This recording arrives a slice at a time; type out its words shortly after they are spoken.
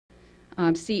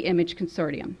Sea Image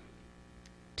Consortium.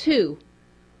 2,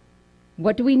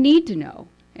 what do we need to know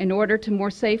in order to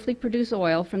more safely produce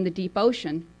oil from the deep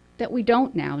ocean that we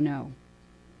don't now know?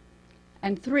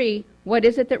 And 3, what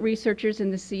is it that researchers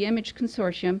in the Sea Image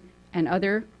Consortium and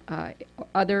other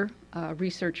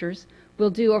researchers will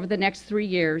do over the next 3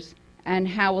 years, and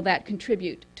how will that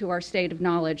contribute to our state of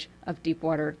knowledge of deep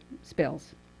water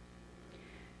spills?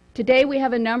 Today we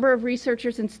have a number of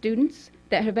researchers and students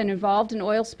that have been involved in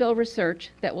oil spill research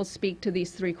that will speak to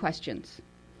these 3 questions.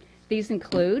 These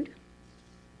include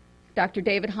Dr.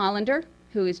 David Hollander,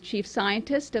 who is Chief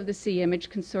Scientist of the Sea Image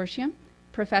Consortium,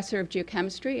 Professor of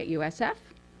Geochemistry at USF,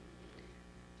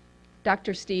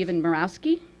 Dr. Stephen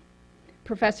Murawski,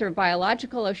 Professor of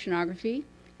Biological Oceanography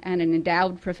and an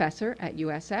endowed professor at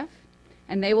USF,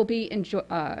 and they will be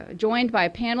joined by a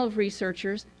panel of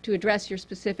researchers to address your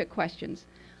specific questions.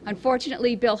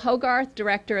 Unfortunately, Bill Hogarth,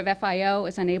 Director of FIO,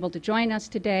 is unable to join us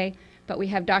today, but we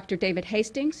have Dr. David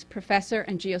Hastings, Professor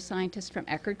and Geoscientist from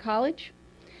Eckerd College,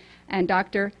 and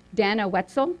Dr. Dana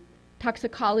Wetzel,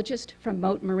 Toxicologist from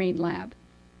Mote Marine Lab.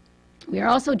 We are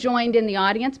also joined in the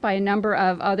audience by a number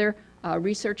of other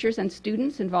researchers and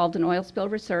students involved in oil spill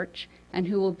research and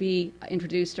who will be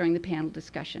introduced during the panel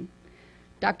discussion.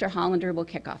 Dr. Hollander will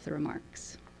kick off the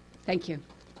remarks. Thank you.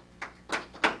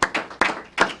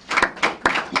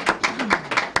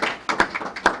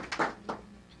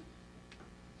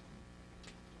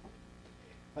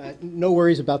 No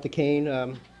worries about the cane.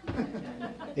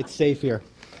 It's safe here.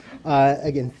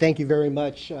 Again, thank you very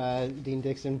much, Dean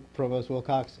Dixon, Provost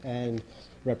Wilcox, and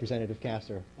Representative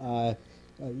Castor.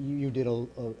 You did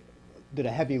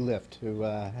a heavy lift to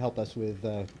help us with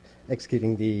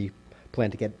executing the plan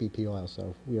to get BP oil,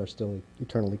 so we are still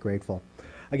eternally grateful.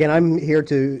 Again, I'm here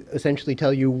to essentially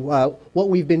tell you what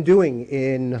we've been doing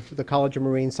in the College of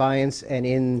Marine Science and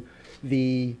in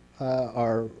the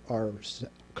our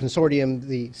consortium,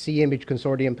 the Sea Image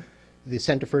Consortium, the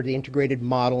Center for the Integrated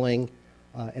Modeling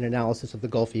and Analysis of the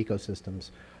Gulf Ecosystems.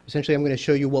 Essentially, I'm going to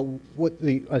show you what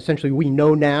essentially we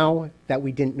know now that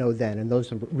we didn't know then, and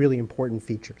those are really important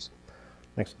features.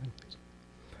 Next slide,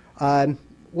 please.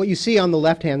 What you see on the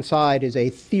left-hand side is a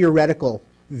theoretical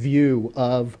view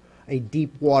of a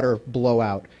deep water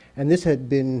blowout, and this had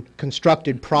been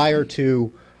constructed prior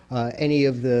to any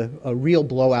of the real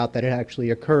blowout that had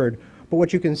actually occurred. But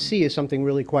what you can see is something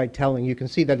really quite telling. You can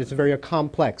see that it's very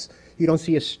complex. You don't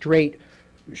see a straight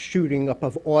shooting up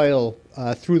of oil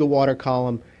through the water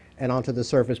column and onto the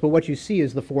surface, but what you see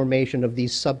is the formation of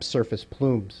these subsurface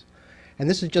plumes. And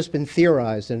this has just been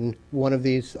theorized, and one of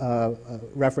these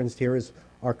referenced here is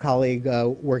our colleague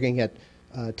working at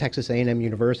Texas A&M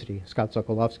University, Scott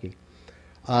Sokolowski.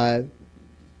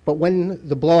 But when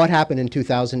the blowout happened in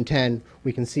 2010,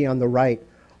 we can see on the right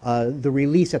the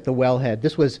release at the wellhead.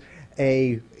 This was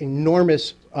an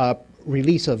enormous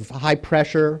release of high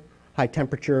pressure, high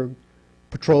temperature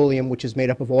petroleum, which is made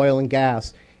up of oil and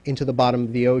gas, into the bottom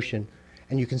of the ocean.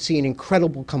 And you can see an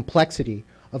incredible complexity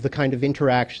of the kind of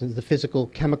interactions, the physical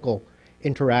chemical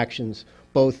interactions,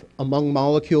 both among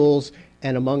molecules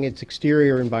and among its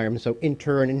exterior environment, so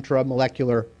inter and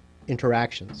intramolecular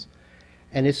interactions.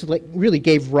 And this really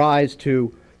gave rise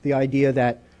to the idea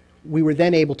that we were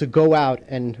then able to go out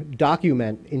and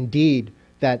document, indeed,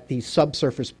 that these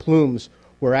subsurface plumes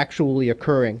were actually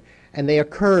occurring. And they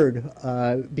occurred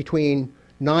between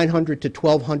 900 to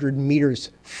 1,200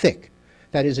 meters thick.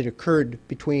 That is, it occurred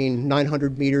between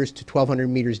 900 meters to 1,200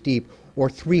 meters deep, or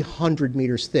 300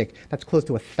 meters thick. That's close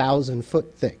to 1,000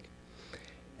 foot thick.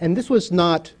 And this was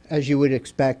not, as you would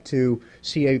expect, to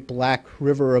see a black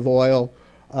river of oil,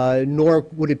 nor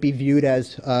would it be viewed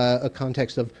as a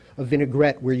context of a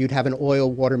vinaigrette where you'd have an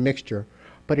oil-water mixture.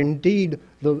 But indeed,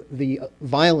 the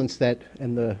violence that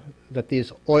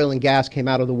this oil and gas came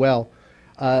out of the well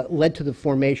led to the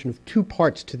formation of 2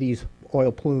 parts to these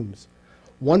oil plumes.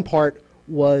 One part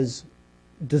was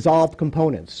dissolved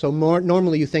components. So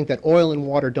normally you think that oil and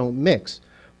water don't mix,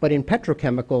 but in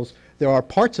petrochemicals, there are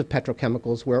parts of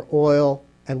petrochemicals where oil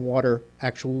and water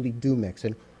actually do mix,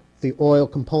 and the oil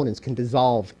components can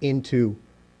dissolve into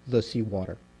the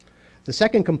seawater. The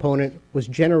second component was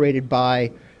generated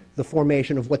by the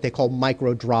formation of what they call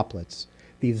micro droplets.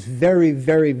 These very,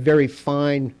 very, very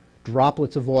fine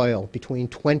droplets of oil between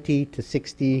 20 to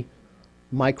 60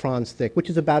 microns thick, which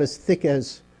is about as thick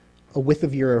as a width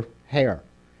of your hair.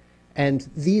 And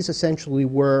these essentially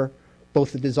were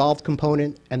both the dissolved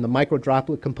component and the micro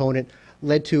droplet component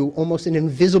led to almost an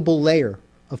invisible layer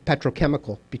of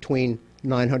petrochemical between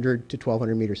 900 to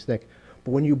 1,200 meters thick.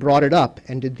 But when you brought it up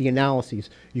and did the analyses,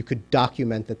 you could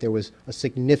document that there was a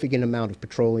significant amount of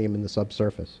petroleum in the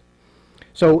subsurface.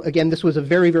 So again, this was a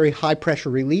very, very high pressure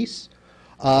release.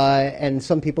 And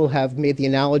some people have made the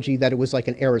analogy that it was like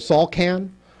an aerosol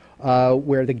can,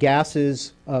 where the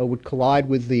gases would collide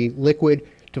with the liquid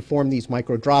to form these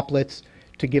micro droplets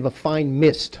to give a fine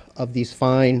mist of these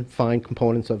fine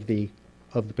components of the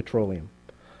petroleum.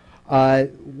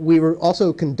 We were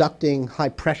also conducting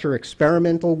high-pressure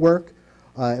experimental work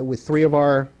with three of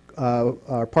our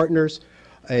partners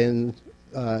in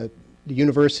the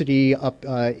university up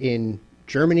in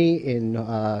Germany,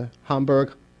 in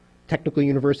Hamburg, Technical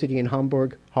University in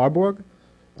Hamburg, Harburg,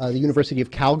 the University of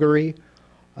Calgary,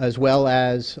 as well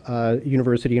as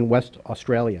University in West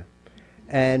Australia.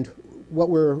 And what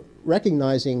we're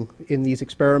recognizing in these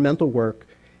experimental work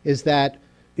is that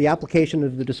the application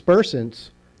of the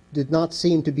dispersants did not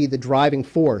seem to be the driving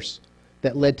force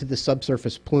that led to the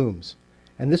subsurface plumes.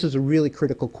 And this is a really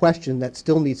critical question that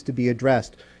still needs to be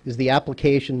addressed, is the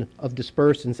application of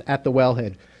dispersants at the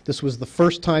wellhead. This was the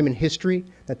first time in history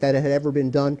that that had ever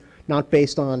been done, not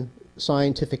based on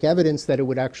scientific evidence that it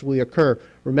would actually occur.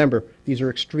 Remember, these are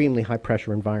extremely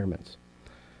high-pressure environments.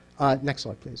 Next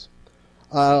slide, please.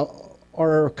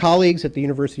 Our colleagues at the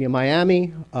University of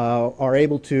Miami are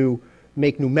able to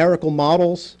make numerical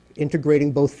models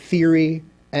integrating both theory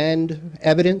and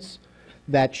evidence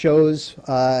that shows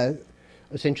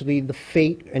essentially the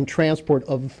fate and transport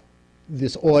of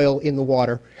this oil in the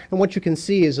water. And what you can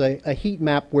see is a heat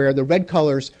map where the red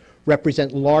colors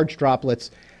represent large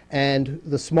droplets and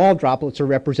the small droplets are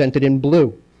represented in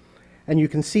blue. And you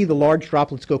can see the large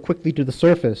droplets go quickly to the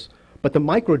surface, but the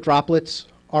micro droplets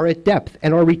are at depth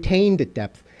and are retained at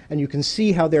depth. And you can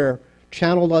see how they're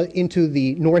channeled into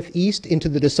the northeast, into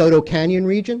the DeSoto Canyon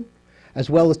region, as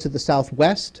well as to the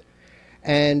southwest.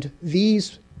 And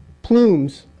these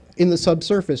plumes in the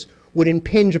subsurface would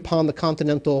impinge upon the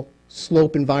continental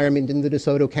slope environment in the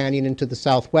DeSoto Canyon into the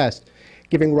southwest,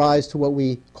 giving rise to what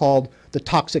we called the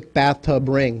toxic bathtub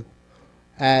ring,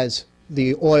 as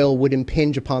the oil would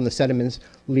impinge upon the sediments,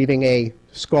 leaving a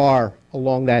scar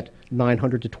along that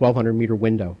 900 to 1,200 meter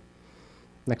window.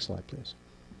 Next slide, please.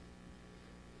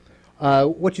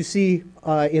 What you see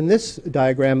in this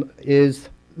diagram is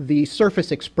the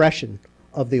surface expression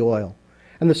of the oil.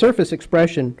 And the surface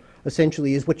expression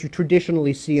essentially is what you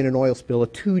traditionally see in an oil spill, a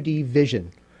 2D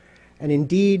vision. And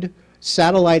indeed,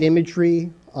 satellite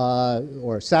imagery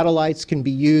or satellites can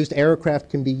be used, aircraft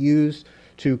can be used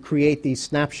to create these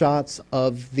snapshots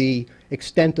of the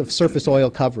extent of surface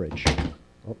oil coverage.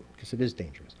 Oh, because it is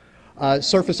dangerous.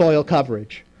 Surface oil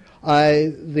coverage.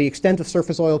 The extent of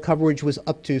surface oil coverage was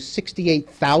up to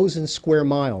 68,000 square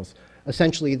miles,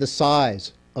 essentially the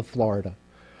size of Florida.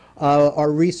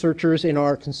 Our researchers in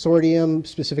our consortium,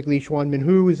 specifically Xuan Minhu,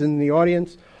 who is in the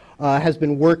audience, has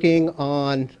been working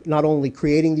on not only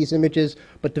creating these images,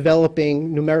 but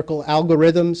developing numerical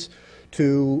algorithms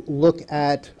to look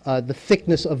at the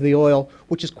thickness of the oil,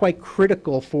 which is quite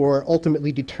critical for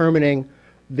ultimately determining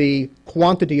the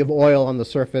quantity of oil on the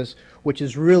surface, which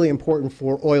is really important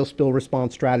for oil spill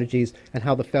response strategies and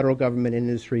how the federal government and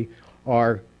industry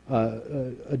are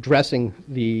addressing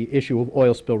the issue of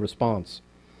oil spill response.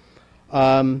 We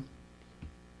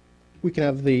can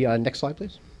have the next slide,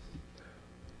 please.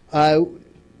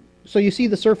 So you see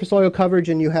the surface oil coverage,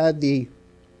 and you had the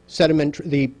sediment,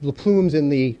 the plumes in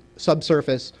the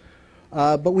subsurface,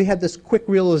 but we had this quick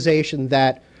realization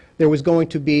that there was going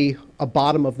to be a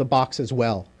bottom of the box as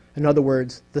well. In other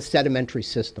words, the sedimentary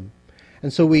system.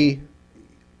 And so we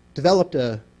developed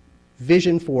a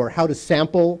vision for how to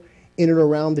sample in and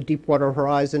around the Deepwater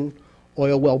Horizon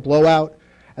oil well blowout,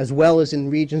 as well as in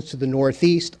regions to the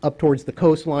northeast, up towards the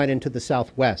coastline and to the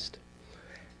southwest.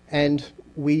 And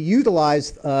we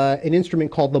utilized an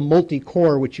instrument called the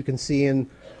multi-core, which you can see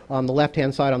on the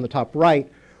left-hand side on the top right,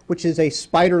 which is a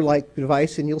spider-like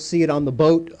device, and you'll see it on the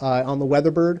boat, on the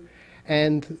Weatherbird.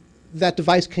 And that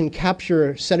device can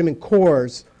capture sediment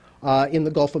cores in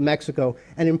the Gulf of Mexico,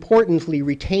 and importantly,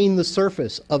 retain the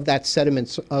surface of that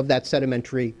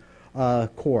sedimentary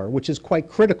core, which is quite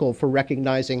critical for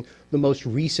recognizing the most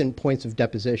recent points of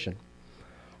deposition.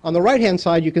 On the right-hand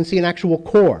side, you can see an actual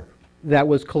core that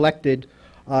was collected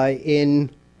in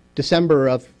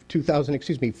February of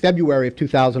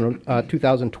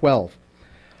 2012.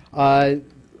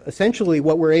 Essentially,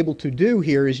 what we're able to do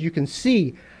here is you can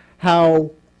see how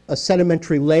a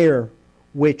sedimentary layer,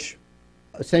 which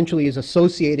essentially is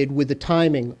associated with the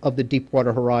timing of the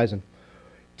Deepwater Horizon.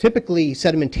 Typically,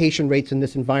 sedimentation rates in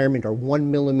this environment are 1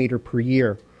 millimeter per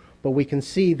year, but we can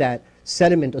see that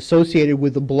sediment associated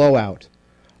with the blowout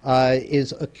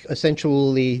is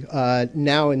essentially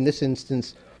now in this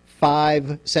instance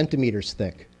 5 centimeters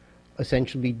thick,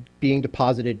 essentially being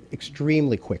deposited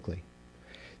extremely quickly.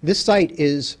 This site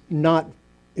is not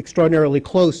extraordinarily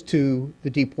close to the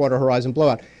Deepwater Horizon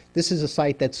blowout. This is a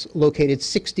site that's located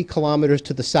 60 kilometers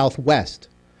to the southwest,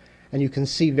 and you can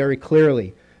see very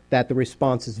clearly that the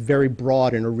response is very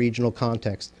broad in a regional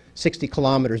context, 60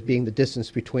 kilometers being the distance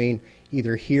between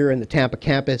either here in the Tampa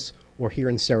campus or here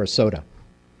in Sarasota.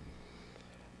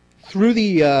 Through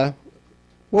the,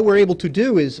 what we're able to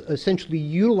do is essentially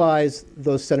utilize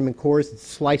those sediment cores and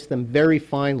slice them very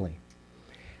finely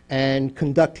and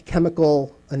conduct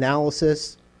chemical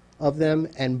analysis of them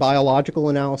and biological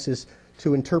analysis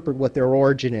to interpret what their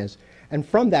origin is. And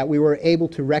from that, we were able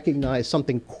to recognize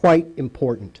something quite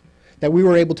important, that we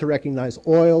were able to recognize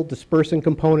oil, dispersant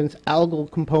components,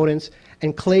 algal components,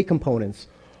 and clay components,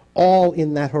 all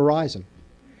in that horizon.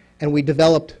 And we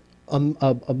developed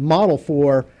a model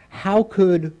for how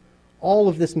could all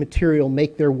of this material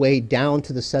make their way down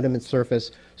to the sediment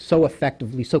surface so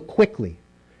effectively, so quickly,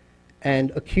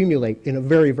 and accumulate in a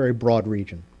very, very broad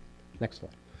region. Next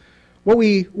slide. What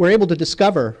we were able to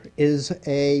discover is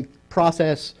a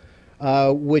process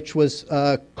which was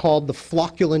called the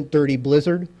flocculent dirty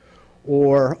blizzard,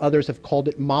 or others have called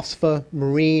it MOSFA,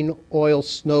 marine oil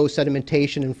snow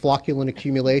sedimentation and flocculent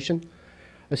accumulation.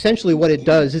 Essentially what it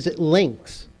does is it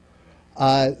links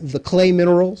the clay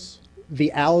minerals,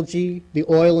 the algae, the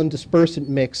oil and dispersant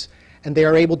mix, and they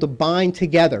are able to bind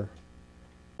together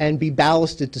and be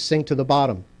ballasted to sink to the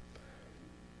bottom.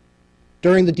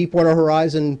 During the Deepwater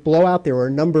Horizon blowout, there were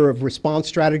a number of response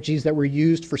strategies that were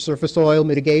used for surface oil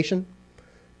mitigation.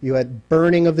 You had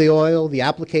burning of the oil, the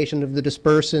application of the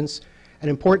dispersants, and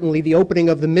importantly, the opening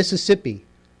of the Mississippi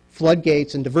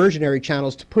floodgates and diversionary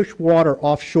channels to push water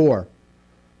offshore,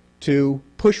 to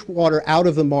push water out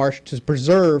of the marsh to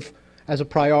preserve, as a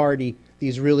priority,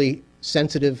 these really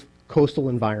sensitive coastal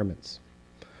environments.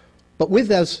 But with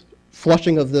this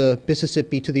flushing of the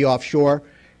Mississippi to the offshore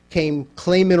came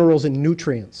clay minerals and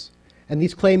nutrients. And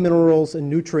these clay minerals and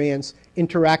nutrients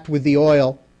interact with the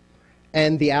oil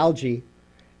and the algae,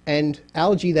 and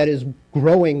algae that is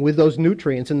growing with those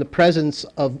nutrients in the presence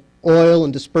of oil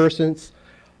and dispersants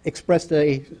expressed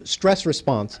a stress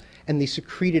response, and they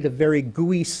secreted a very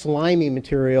gooey, slimy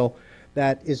material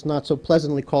that is not so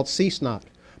pleasantly called sea snot.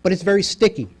 But it's very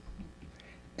sticky.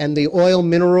 And the oil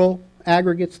mineral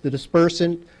aggregates, the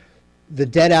dispersant, the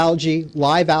dead algae,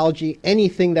 live algae,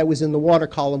 anything that was in the water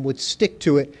column would stick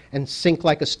to it and sink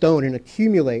like a stone and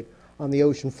accumulate on the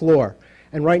ocean floor.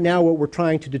 And right now what we're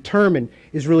trying to determine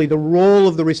is really the role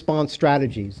of the response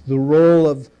strategies, the role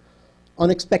of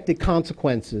unexpected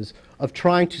consequences of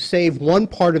trying to save one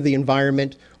part of the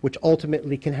environment which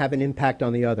ultimately can have an impact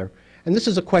on the other. And this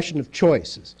is a question of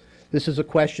choices. This is a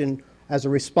question as a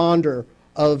responder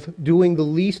of doing the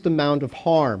least amount of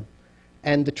harm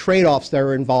and the trade-offs that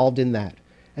are involved in that.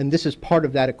 And this is part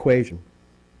of that equation.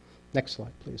 Next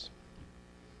slide, please.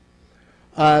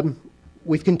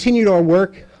 We've continued our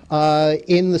work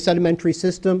in the sedimentary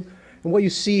system. And what you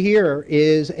see here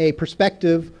is a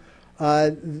perspective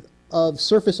of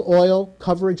surface oil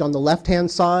coverage on the left-hand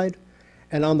side,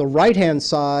 and on the right-hand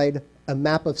side, a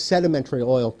map of sedimentary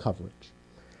oil coverage.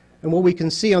 And what we can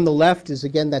see on the left is,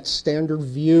 again, that standard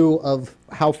view of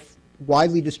how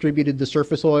widely distributed the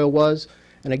surface oil was.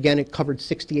 And again, it covered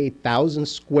 68,000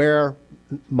 square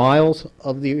miles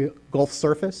of the Gulf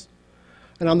surface.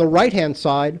 And on the right-hand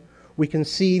side, we can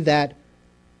see that,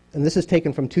 and this is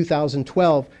taken from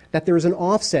 2012, that there is an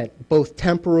offset both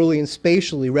temporally and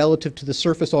spatially relative to the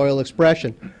surface oil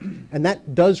expression. And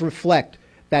that does reflect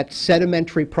that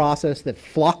sedimentary process, that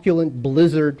flocculent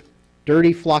blizzard,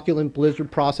 dirty flocculent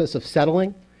blizzard process of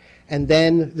settling, and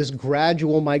then this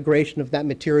gradual migration of that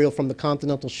material from the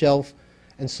continental shelf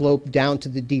and slope down to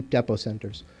the deep depot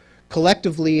centers.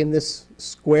 Collectively in this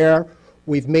square,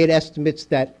 we've made estimates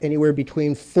that anywhere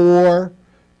between 4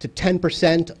 to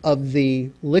 10% of the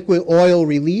liquid oil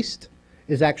released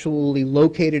is actually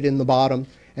located in the bottom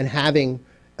and having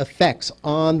effects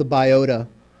on the biota,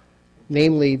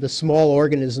 namely the small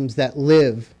organisms that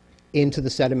live into the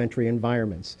sedimentary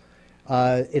environments.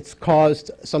 It's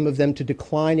caused some of them to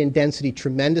decline in density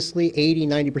tremendously, 80,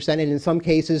 90%, and in some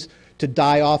cases to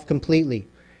die off completely.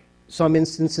 Some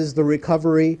instances the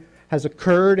recovery has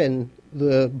occurred and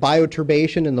the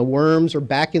bioturbation and the worms are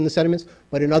back in the sediments,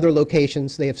 but in other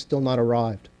locations they have still not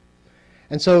arrived.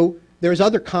 And so there's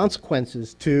other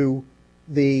consequences to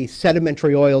the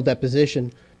sedimentary oil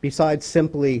deposition besides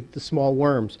simply the small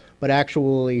worms, but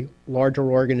actually larger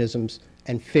organisms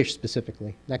and fish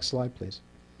specifically. Next slide, please.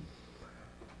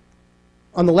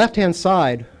 On the left-hand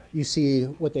side, you see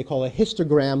what they call a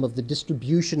histogram of the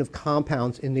distribution of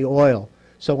compounds in the oil.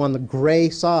 So on the gray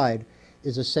side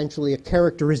is essentially a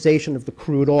characterization of the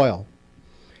crude oil.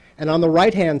 And on the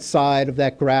right-hand side of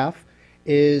that graph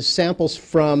is samples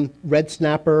from red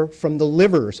snapper, from the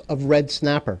livers of red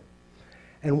snapper.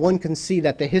 And one can see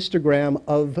that the histogram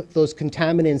of those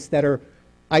contaminants that are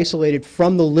isolated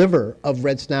from the liver of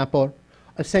red snapper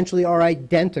essentially are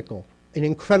identical, an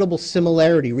incredible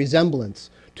similarity, resemblance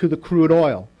to the crude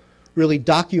oil, really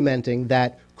documenting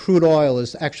that crude oil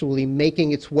is actually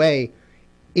making its way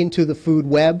into the food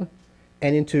web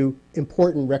and into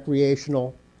important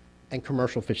recreational and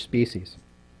commercial fish species.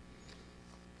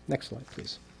 Next slide,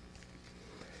 please.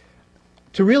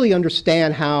 To really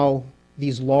understand how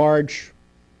these large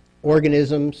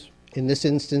organisms, in this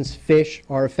instance fish,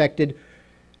 are affected,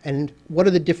 and what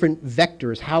are the different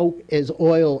vectors, how is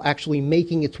oil actually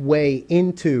making its way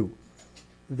into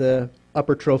the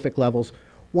upper trophic levels,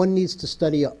 one needs to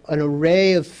study an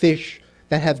array of fish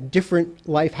that have different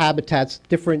life habitats,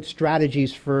 different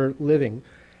strategies for living.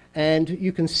 And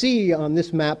you can see on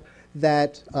this map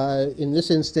that in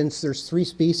this instance there's 3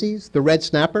 species: the red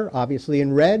snapper, obviously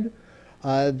in red,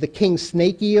 the king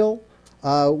snake eel,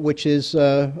 which is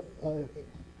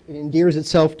endears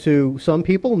itself to some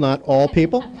people, not all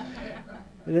people.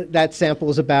 That sample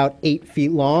is about 8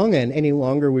 feet long, and any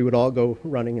longer we would all go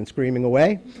running and screaming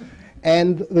away.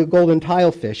 And the golden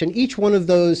tilefish. And each one of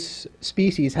those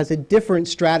species has a different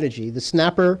strategy. The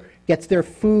snapper gets their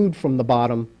food from the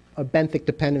bottom, a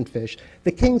benthic-dependent fish.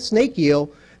 The king snake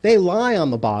eel, they lie on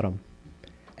the bottom,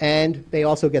 and they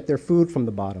also get their food from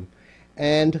the bottom.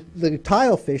 And the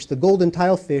tilefish, the golden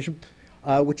tilefish,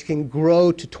 which can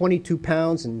grow to 22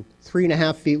 pounds and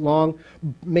 3.5 feet long,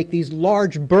 make these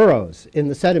large burrows in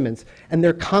the sediments, and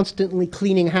they're constantly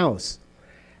cleaning house.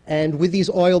 And with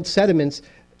these oiled sediments,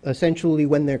 essentially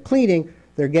when they're cleaning,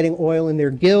 they're getting oil in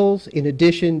their gills in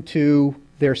addition to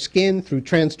their skin through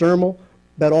transdermal,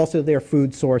 but also their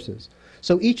food sources.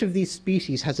 So each of these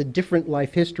species has a different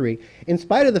life history, in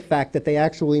spite of the fact that they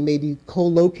actually may be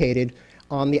co-located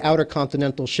on the outer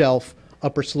continental shelf,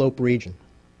 upper slope region.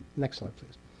 Next slide,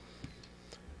 please.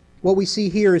 What we see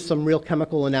here is some real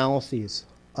chemical analyses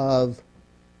of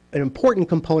an important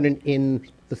component in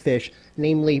the fish,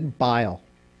 namely bile.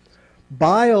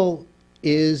 Bile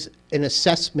is an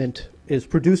assessment, is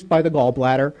produced by the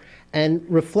gallbladder, and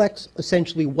reflects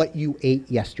essentially what you ate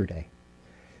yesterday.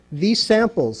 These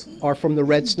samples are from the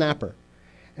red snapper.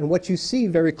 And what you see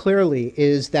very clearly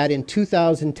is that in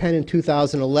 2010 and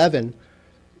 2011,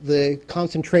 the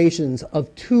concentrations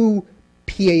of 2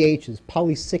 PAHs,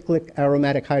 polycyclic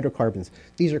aromatic hydrocarbons,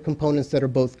 these are components that are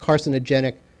both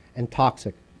carcinogenic and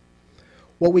toxic.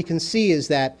 What we can see is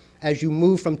that as you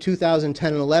move from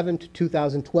 2010 and 11 to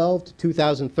 2012 to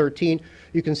 2013,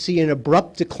 you can see an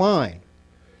abrupt decline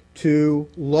to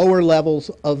lower levels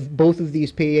of both of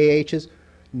these PAHs,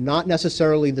 not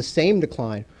necessarily the same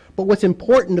decline. But what's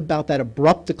important about that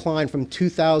abrupt decline from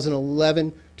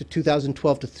 2011 to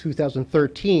 2012 to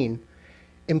 2013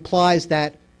 implies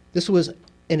that this was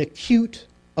an acute,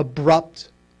 abrupt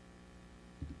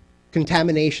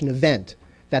contamination event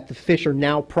that the fish are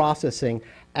now processing.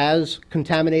 As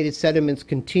contaminated sediments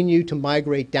continue to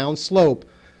migrate downslope,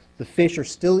 the fish are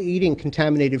still eating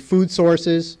contaminated food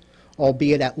sources,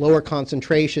 albeit at lower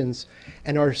concentrations,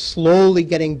 and are slowly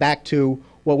getting back to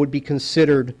what would be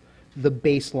considered the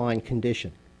baseline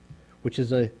condition, which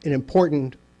is an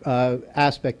important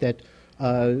aspect that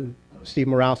Steve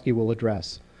Morawski will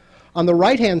address. On the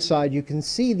right-hand side, you can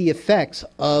see the effects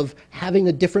of having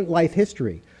a different life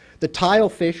history. The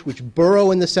tilefish, which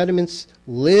burrow in the sediments,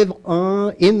 live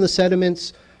in the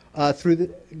sediments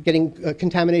getting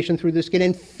contamination through the skin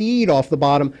and feed off the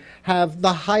bottom, have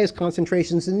the highest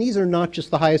concentrations. And these are not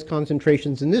just the highest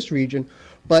concentrations in this region,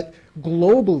 but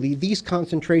globally, these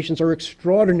concentrations are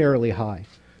extraordinarily high.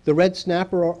 The red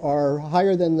snapper are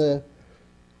higher than the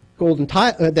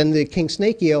than the king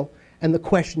snake eel, and the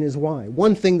question is why.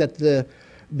 One thing that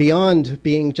beyond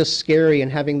being just scary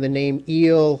and having the name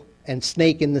eel and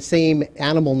snake in the same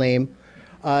animal name,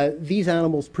 these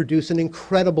animals produce an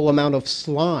incredible amount of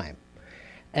slime.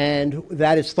 And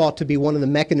that is thought to be one of the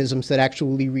mechanisms that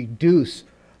actually reduce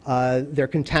their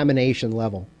contamination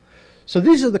level. So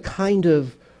these are the kind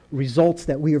of results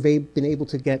that we have been able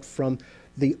to get from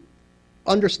the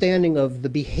understanding of the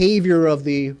behavior of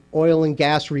the oil and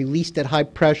gas released at high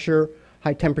pressure,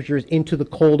 high temperatures into the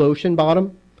cold ocean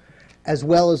bottom, as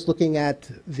well as looking at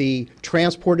the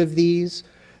transport of these,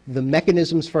 the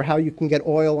mechanisms for how you can get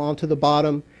oil onto the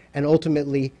bottom, and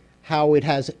ultimately how it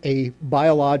has a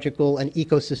biological and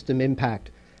ecosystem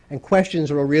impact. And questions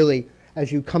are really,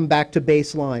 as you come back to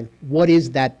baseline, what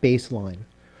is that baseline?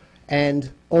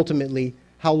 And ultimately,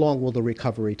 how long will the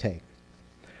recovery take?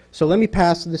 So let me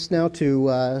pass this now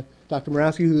to Dr.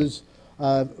 Morawski, who's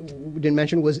didn't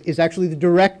mention is actually the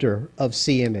director of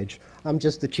Sea Image. I'm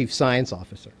just the chief science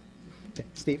officer. Okay,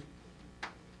 Steve.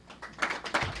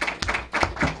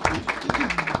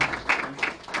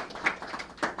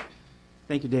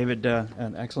 Thank you, David.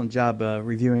 An excellent job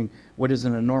reviewing what is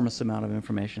an enormous amount of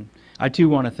information. I, too,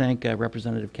 want to thank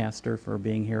Representative Castor for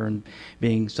being here and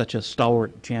being such a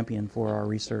stalwart champion for our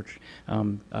research,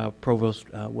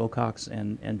 Provost Wilcox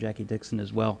and Jackie Dixon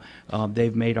as well.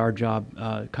 They've made our job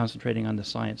concentrating on the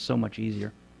science so much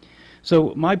easier.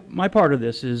 So my part of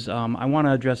this is I want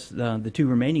to address the two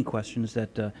remaining questions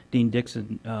that Dean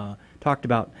Dixon talked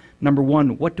about. Number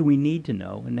one, what do we need to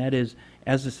know? And that is,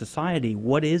 as a society,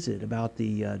 what is it about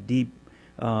the deep,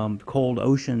 cold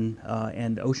ocean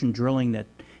and ocean drilling that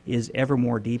is ever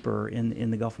more deeper in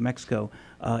the Gulf of Mexico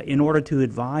in order to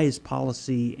advise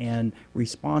policy and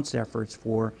response efforts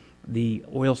for the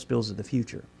oil spills of the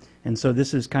future? And so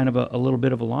this is kind of a little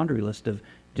bit of a laundry list of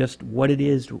just what it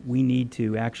is we need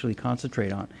to actually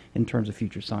concentrate on in terms of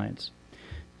future science.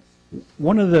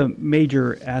 One of the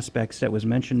major aspects that was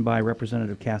mentioned by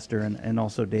Representative Castor and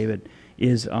also David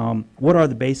is what are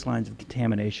the baselines of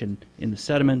contamination in the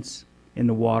sediments, in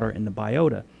the water, and the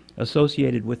biota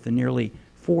associated with the nearly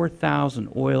 4,000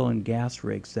 oil and gas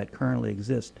rigs that currently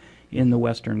exist in the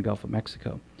western Gulf of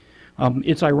Mexico.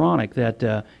 It's ironic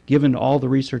that given all the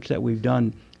research that we've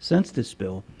done since this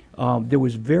spill, there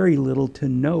was very little to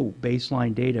no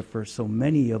baseline data for so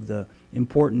many of the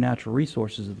important natural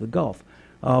resources of the Gulf.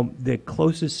 The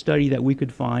closest study that we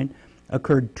could find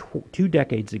occurred 2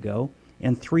 decades ago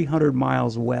and 300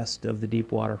 miles west of the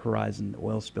Deepwater Horizon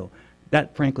oil spill.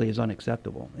 That, frankly, is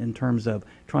unacceptable in terms of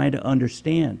trying to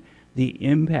understand the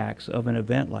impacts of an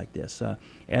event like this.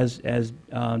 As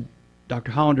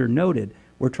Dr. Hollander noted,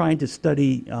 we're trying to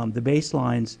study the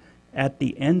baselines at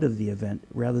the end of the event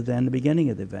rather than the beginning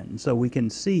of the event. And so we can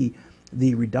see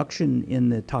the reduction in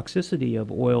the toxicity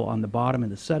of oil on the bottom in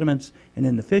the sediments and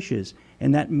in the fishes,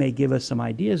 and that may give us some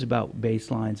ideas about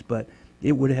baselines, but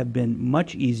it would have been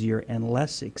much easier and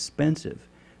less expensive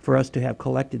for us to have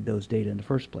collected those data in the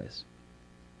first place.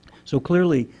 So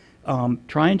clearly,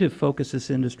 trying to focus this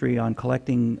industry on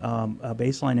collecting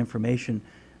baseline information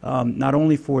not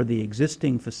only for the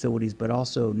existing facilities but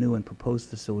also new and proposed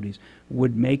facilities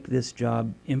would make this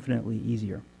job infinitely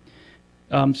easier.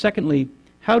 Secondly,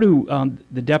 how do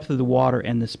the depth of the water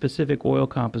and the specific oil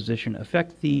composition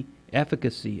affect the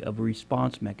efficacy of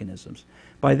response mechanisms?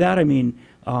 By that I mean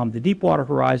the Deepwater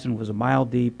Horizon was a mile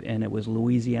deep and it was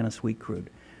Louisiana sweet crude.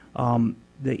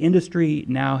 The industry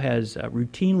now has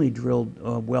routinely drilled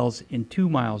wells in 2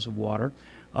 miles of water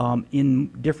in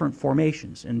different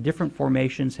formations, and different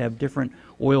formations have different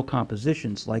oil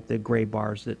compositions, like the gray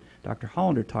bars that Dr.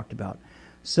 Hollander talked about.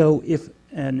 So if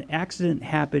an accident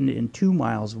happened in 2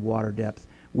 miles of water depth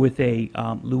with a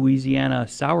Louisiana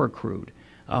sour crude,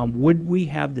 would we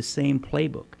have the same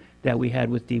playbook that we had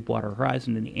with Deepwater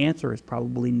Horizon? And the answer is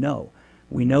probably no.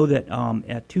 We know that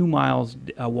at 2 miles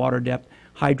water depth,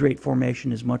 hydrate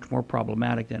formation is much more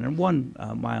problematic than in 1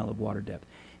 mile of water depth.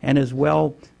 And as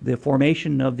well, the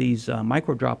formation of these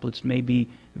microdroplets may be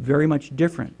very much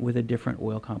different with a different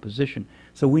oil composition.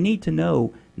 So we need to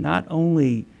know not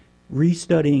only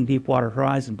restudying Deepwater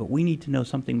Horizon, but we need to know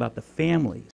something about the families